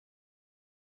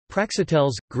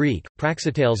Praxiteles, Greek,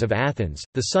 Praxiteles of Athens,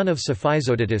 the son of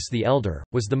Sophisodotus the Elder,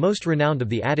 was the most renowned of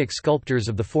the Attic sculptors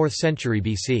of the 4th century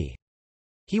BC.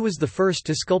 He was the first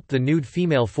to sculpt the nude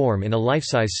female form in a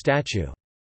life-size statue.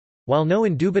 While no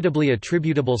indubitably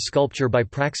attributable sculpture by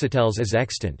Praxiteles is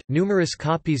extant, numerous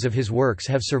copies of his works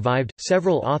have survived.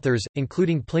 Several authors,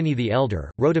 including Pliny the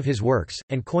Elder, wrote of his works,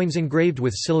 and coins engraved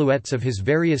with silhouettes of his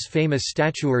various famous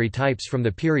statuary types from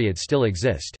the period still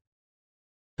exist.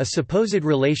 A supposed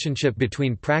relationship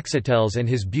between Praxiteles and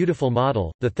his beautiful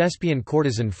model, the thespian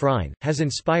courtesan Phryne, has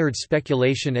inspired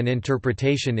speculation and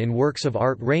interpretation in works of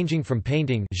art ranging from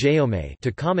painting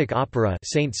to comic opera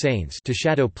to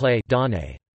shadow play.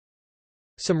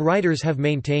 Some writers have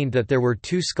maintained that there were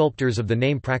two sculptors of the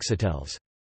name Praxiteles.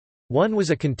 One was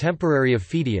a contemporary of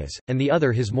Phidias, and the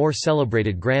other his more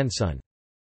celebrated grandson.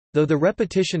 Though the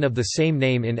repetition of the same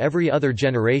name in every other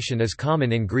generation is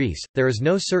common in Greece, there is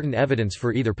no certain evidence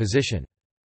for either position.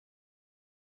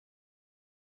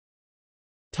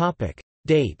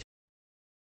 Date.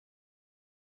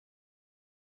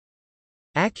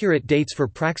 Accurate dates for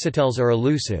Praxiteles are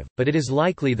elusive, but it is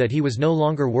likely that he was no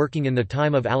longer working in the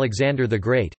time of Alexander the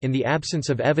Great, in the absence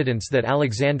of evidence that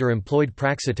Alexander employed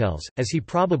Praxiteles, as he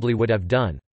probably would have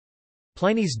done.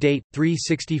 Pliny's date,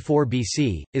 364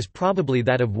 BC, is probably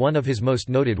that of one of his most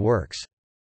noted works.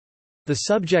 The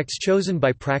subjects chosen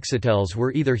by Praxiteles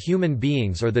were either human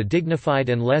beings or the dignified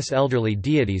and less elderly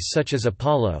deities such as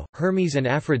Apollo, Hermes and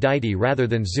Aphrodite rather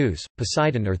than Zeus,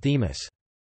 Poseidon or Themis.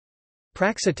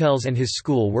 Praxiteles and his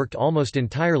school worked almost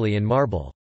entirely in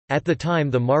marble. At the time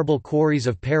the marble quarries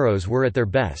of Paros were at their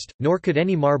best, nor could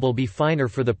any marble be finer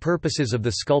for the purposes of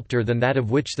the sculptor than that of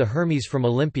which the Hermes from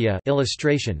Olympia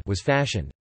illustration was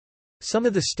fashioned. Some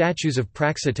of the statues of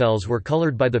Praxiteles were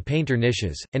colored by the painter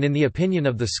Nicias, and in the opinion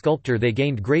of the sculptor they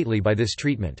gained greatly by this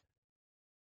treatment.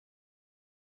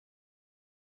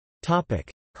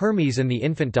 Hermes and the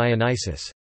infant Dionysus.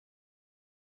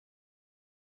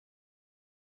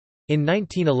 In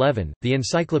 1911, the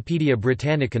Encyclopaedia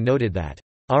Britannica noted that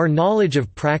our knowledge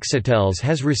of Praxiteles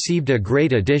has received a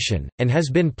great addition, and has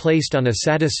been placed on a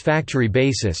satisfactory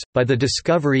basis, by the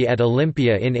discovery at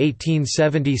Olympia in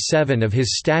 1877 of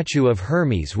his statue of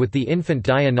Hermes with the infant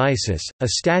Dionysus, a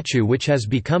statue which has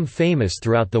become famous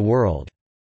throughout the world.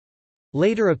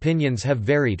 Later opinions have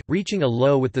varied, reaching a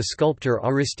low with the sculptor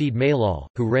Aristide Maillol,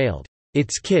 who railed,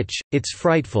 "It's kitsch, it's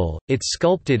frightful, it's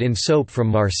sculpted in soap from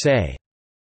Marseille."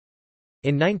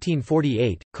 In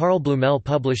 1948, Carl Blumel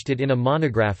published it in a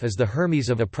monograph as the Hermes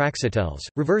of Praxiteles,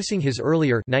 reversing his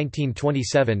earlier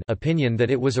 1927 opinion that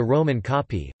it was a Roman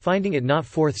copy, finding it not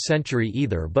 4th century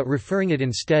either but referring it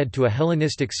instead to a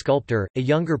Hellenistic sculptor, a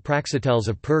younger Praxiteles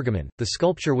of Pergamon. The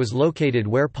sculpture was located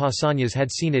where Pausanias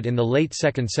had seen it in the late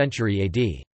 2nd century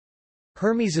AD.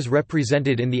 Hermes is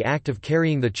represented in the act of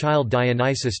carrying the child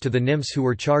Dionysus to the nymphs who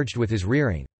were charged with his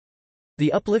rearing.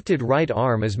 The uplifted right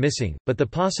arm is missing, but the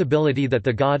possibility that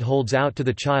the god holds out to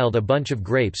the child a bunch of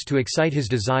grapes to excite his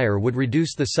desire would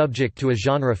reduce the subject to a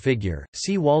genre figure.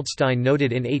 C. Waldstein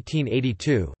noted in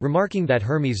 1882, remarking that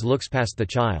Hermes looks past the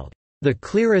child, "the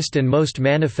clearest and most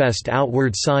manifest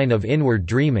outward sign of inward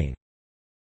dreaming."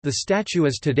 The statue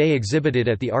is today exhibited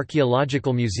at the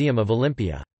Archaeological Museum of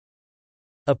Olympia.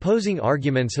 Opposing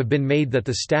arguments have been made that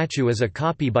the statue is a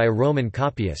copy by a Roman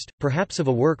copyist, perhaps of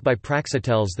a work by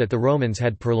Praxiteles that the Romans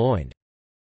had purloined.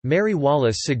 Mary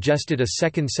Wallace suggested a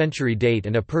 2nd century date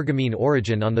and a Pergamene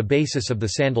origin on the basis of the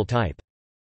sandal type.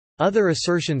 Other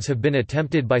assertions have been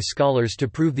attempted by scholars to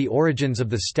prove the origins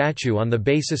of the statue on the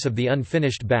basis of the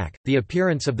unfinished back, the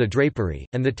appearance of the drapery,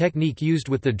 and the technique used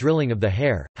with the drilling of the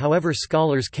hair. However,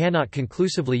 scholars cannot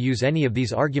conclusively use any of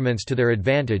these arguments to their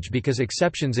advantage because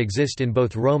exceptions exist in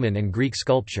both Roman and Greek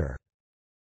sculpture.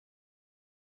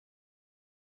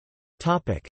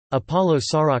 Topic: Apollo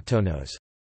Sauraktonos.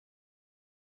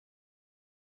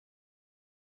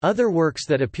 Other works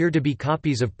that appear to be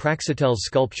copies of Praxiteles'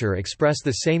 sculpture express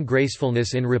the same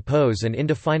gracefulness in repose and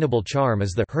indefinable charm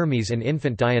as the Hermes and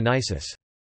infant Dionysus.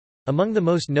 Among the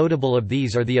most notable of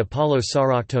these are the Apollo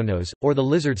Sauraktonos, or the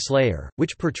Lizard Slayer,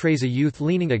 which portrays a youth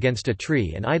leaning against a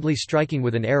tree and idly striking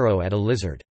with an arrow at a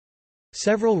lizard.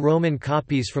 Several Roman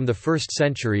copies from the 1st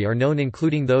century are known,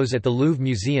 including those at the Louvre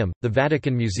Museum, the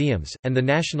Vatican Museums, and the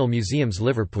National Museums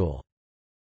Liverpool.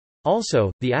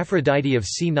 Also, the Aphrodite of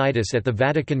Cnidus at the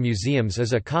Vatican Museums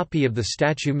is a copy of the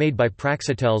statue made by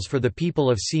Praxiteles for the people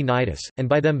of Cnidus, and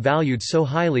by them valued so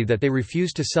highly that they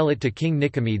refused to sell it to King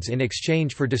Nicomedes in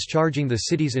exchange for discharging the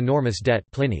city's enormous debt.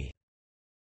 Pliny.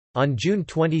 On June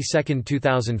 22,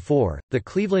 2004, the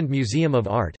Cleveland Museum of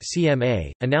Art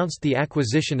 (CMA) announced the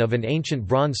acquisition of an ancient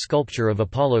bronze sculpture of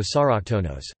Apollo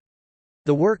Sauraktonos.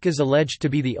 The work is alleged to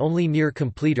be the only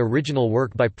near-complete original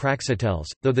work by Praxiteles,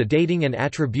 though the dating and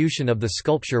attribution of the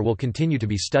sculpture will continue to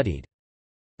be studied.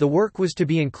 The work was to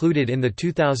be included in the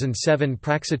 2007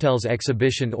 Praxiteles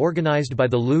exhibition organized by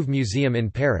the Louvre Museum in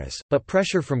Paris, but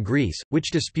pressure from Greece, which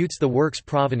disputes the work's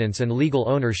provenance and legal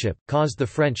ownership, caused the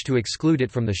French to exclude it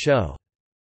from the show.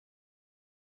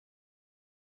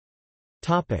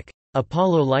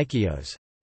 Apollo Lykios.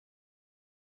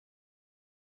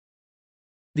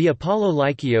 The Apollo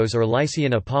Lykios or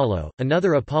Lycian Apollo,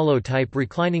 another Apollo type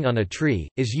reclining on a tree,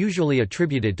 is usually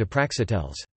attributed to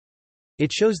Praxiteles.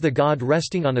 It shows the god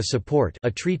resting on a support, a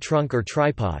tree trunk or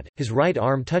tripod, his right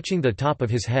arm touching the top of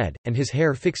his head, and his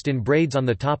hair fixed in braids on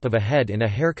the top of a head in a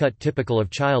haircut typical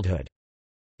of childhood.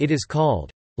 It is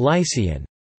called Lycian,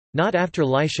 not after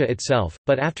Lycia itself,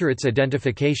 but after its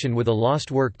identification with a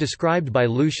lost work described by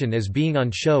Lucian as being on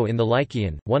show in the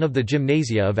Lycian, one of the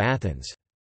gymnasia of Athens.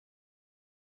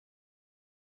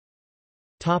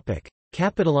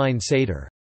 Capitoline satyr.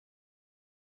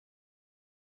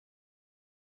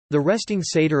 The resting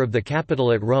satyr of the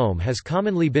Capitol at Rome has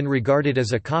commonly been regarded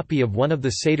as a copy of one of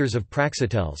the satyrs of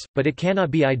Praxiteles, but it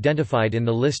cannot be identified in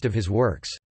the list of his works.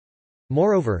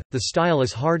 Moreover, the style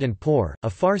is hard and poor. A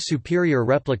far superior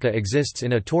replica exists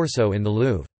in a torso in the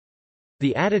Louvre.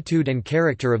 The attitude and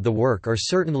character of the work are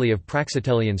certainly of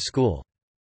Praxitelian school.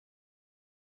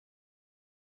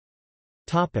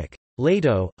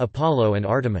 Leto, Apollo and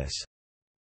Artemis.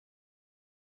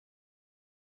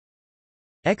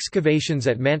 Excavations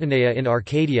at Mantinea in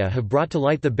Arcadia have brought to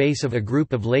light the base of a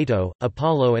group of Leto,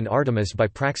 Apollo and Artemis by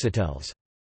Praxiteles.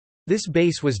 This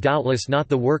base was doubtless not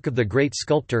the work of the great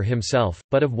sculptor himself,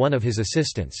 but of one of his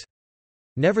assistants.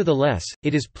 Nevertheless,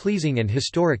 it is pleasing and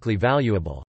historically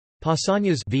valuable.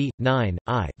 Pausanias v. 9,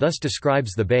 thus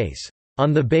describes the base.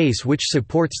 On the base which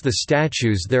supports the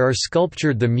statues there are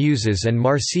sculptured the Muses and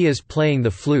Marsyas playing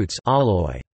the flutes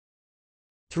aloi.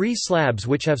 3 slabs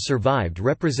which have survived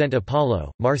represent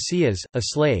Apollo, Marsyas, a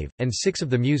slave, and 6 of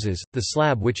the Muses, the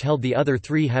slab which held the other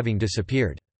 3 having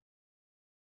disappeared.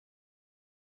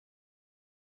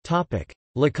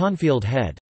 Leconfield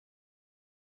head.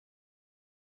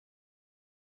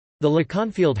 The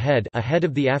Leconfield head, a head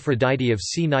of the Aphrodite of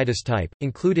Cnidus type,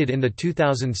 included in the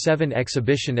 2007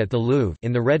 exhibition at the Louvre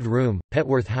in the Red Room,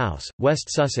 Petworth House, West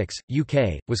Sussex,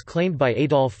 UK, was claimed by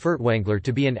Adolf Furtwängler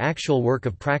to be an actual work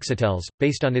of Praxiteles,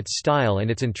 based on its style and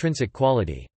its intrinsic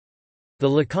quality. The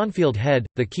Leconfield head,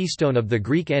 the keystone of the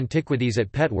Greek antiquities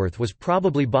at Petworth, was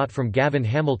probably bought from Gavin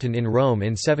Hamilton in Rome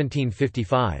in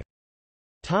 1755.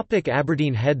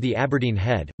 Aberdeen head. The Aberdeen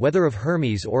head, whether of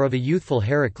Hermes or of a youthful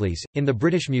Heracles, in the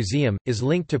British Museum, is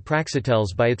linked to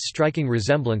Praxiteles by its striking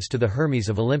resemblance to the Hermes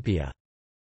of Olympia.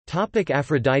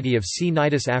 Aphrodite of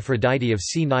Cnidus. Aphrodite of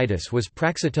Cnidus was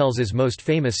Praxiteles' most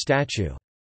famous statue.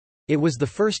 It was the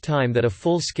first time that a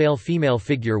full-scale female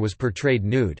figure was portrayed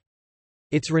nude.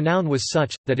 Its renown was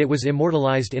such, that it was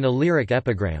immortalized in a lyric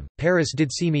epigram, Paris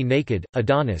did see me naked,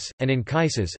 Adonis, and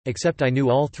Anchises, except I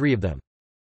knew all 3 of them.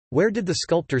 Where did the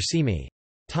sculptor see me?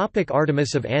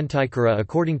 Artemis of Antikyra.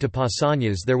 According to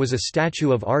Pausanias, there was a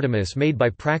statue of Artemis made by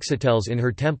Praxiteles in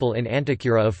her temple in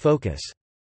Antikyra of Phocis.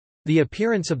 The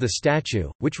appearance of the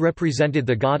statue, which represented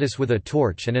the goddess with a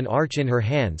torch and an arch in her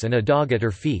hands and a dog at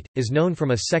her feet, is known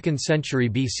from a 2nd century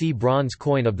BC bronze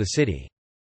coin of the city.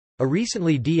 A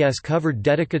recently DS-covered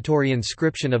dedicatory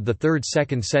inscription of the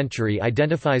 3rd–2nd century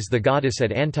identifies the goddess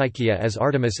at Antikyra as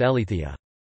Artemis Elethea.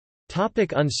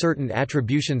 Uncertain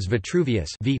attributions. Vitruvius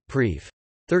v. Pref.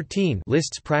 13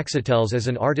 lists Praxiteles as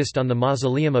an artist on the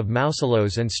mausoleum of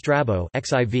Mausoleus, and Strabo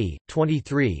xiv.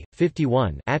 23,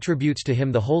 51 attributes to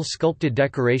him the whole sculpted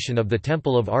decoration of the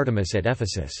Temple of Artemis at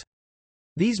Ephesus.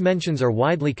 These mentions are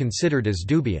widely considered as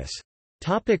dubious.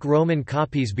 Roman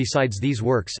copies. Besides these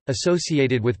works,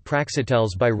 associated with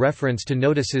Praxiteles by reference to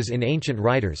notices in ancient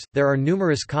writers, there are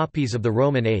numerous copies of the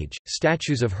Roman age,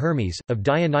 statues of Hermes, of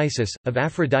Dionysus, of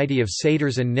Aphrodite, of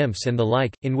satyrs and nymphs and the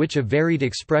like, in which a varied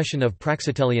expression of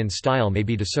Praxitelian style may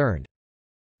be discerned.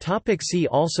 See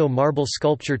also marble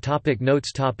sculpture.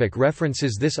 Notes.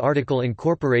 References. This article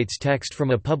incorporates text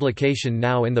from a publication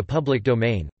now in the public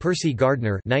domain, Percy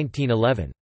Gardner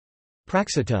 1911.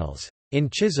 Praxiteles. In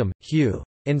Chisholm, Hugh.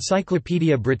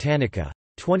 Encyclopædia Britannica.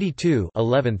 22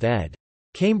 11th ed.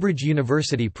 Cambridge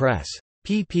University Press.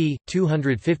 pp.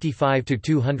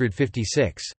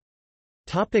 255–256.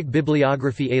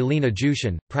 Bibliography. Elena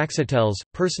Jushin, Praxiteles,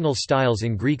 Personal Styles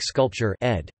in Greek Sculpture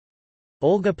ed.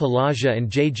 Olga Palaja and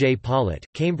J. J. Pollitt,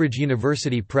 Cambridge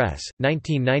University Press,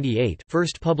 1998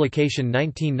 first publication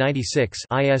 1996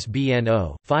 ISBN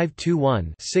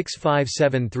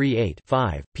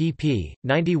 0-521-65738-5, pp.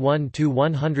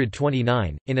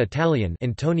 91–129, in Italian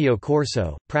Antonio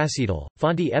Corso, Praxiteles,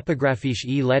 Fonti epigrafiche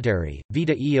e lettere,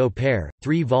 Vita e opere,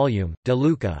 3-volume, De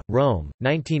Luca, Rome,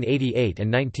 1988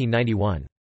 and 1991.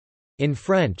 In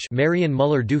French Marion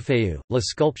Muller-Dufayou, La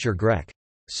sculpture grecque.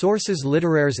 Sources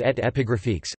littéraires et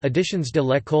épigraphiques, Editions de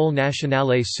l'École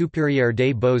nationale supérieure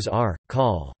des beaux-arts,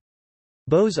 Col.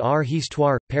 Beaux-Arts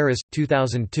Histoire, Paris,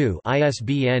 2002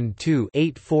 ISBN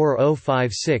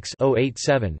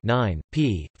 2-84056-087-9,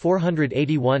 p.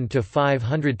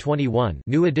 481–521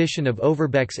 New edition of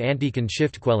Overbeck's Antiken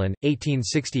Schriftquellen,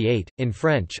 1868, in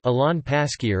French Alain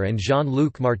Pasquier and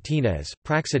Jean-Luc Martinez,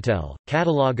 Praxiteles,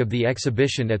 Catalogue of the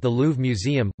exhibition at the Louvre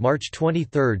Museum, March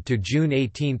 23 to June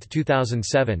 18,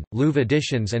 2007, Louvre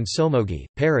Editions and Somogyi,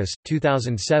 Paris,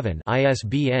 2007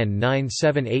 ISBN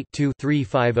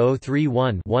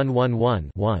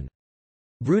 978-2-35031-111-1.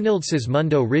 Brunhilde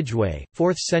Mundo Ridgway,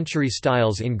 4th-century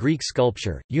styles in Greek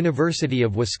sculpture, University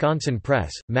of Wisconsin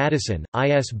Press, Madison,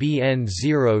 ISBN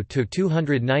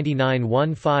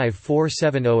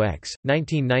 0-299-15470-X,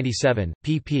 1997,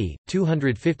 pp.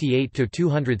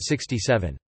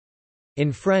 258–267.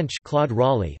 In French Claude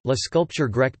Raleigh, La sculpture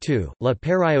grecque 2, La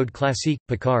période classique,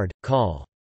 Picard, Col.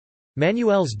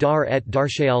 Manuels d'art et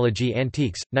d'archéologie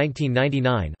antiques,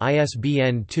 1999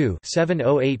 ISBN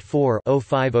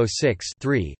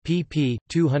 2-7084-0506-3, pp.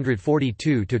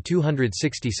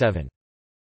 242–267.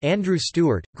 Andrew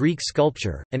Stewart, Greek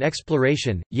Sculpture, An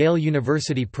Exploration, Yale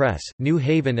University Press, New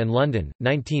Haven and London,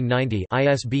 1990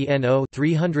 ISBN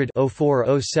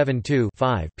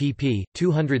 0-300-04072-5, pp.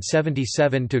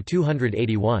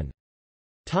 277–281.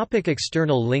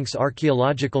 External links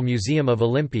Archaeological Museum of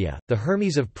Olympia, the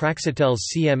Hermes of Praxiteles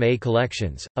CMA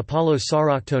Collections, Apollo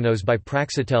Sauraktonos by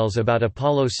Praxiteles about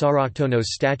Apollo Sauraktonos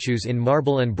statues in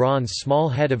marble and bronze Small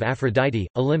head of Aphrodite,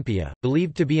 Olympia,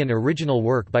 believed to be an original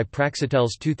work by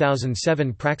Praxiteles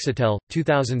 2007 Praxiteles,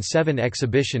 2007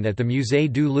 exhibition at the Musée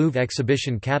du Louvre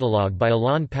Exhibition Catalogue by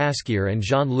Alain Pasquier and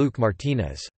Jean-Luc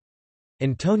Martinez.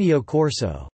 Antonio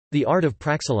Corso. The Art of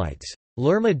Praxelites.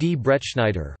 Lerma D.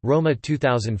 Bretschneider, Roma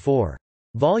 2004.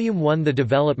 Volume 1 The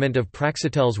Development of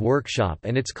Praxiteles Workshop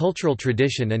and Its Cultural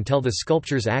Tradition Until the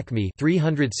Sculpture's Acme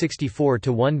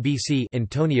 364–1 BC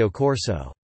Antonio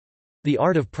Corso. The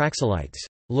Art of Praxelites.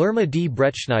 Lerma D.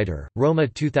 Bretschneider, Roma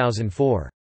 2004.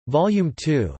 Volume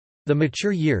 2. The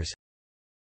Mature Years.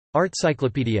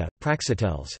 Artcyclopedia,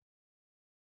 Praxiteles.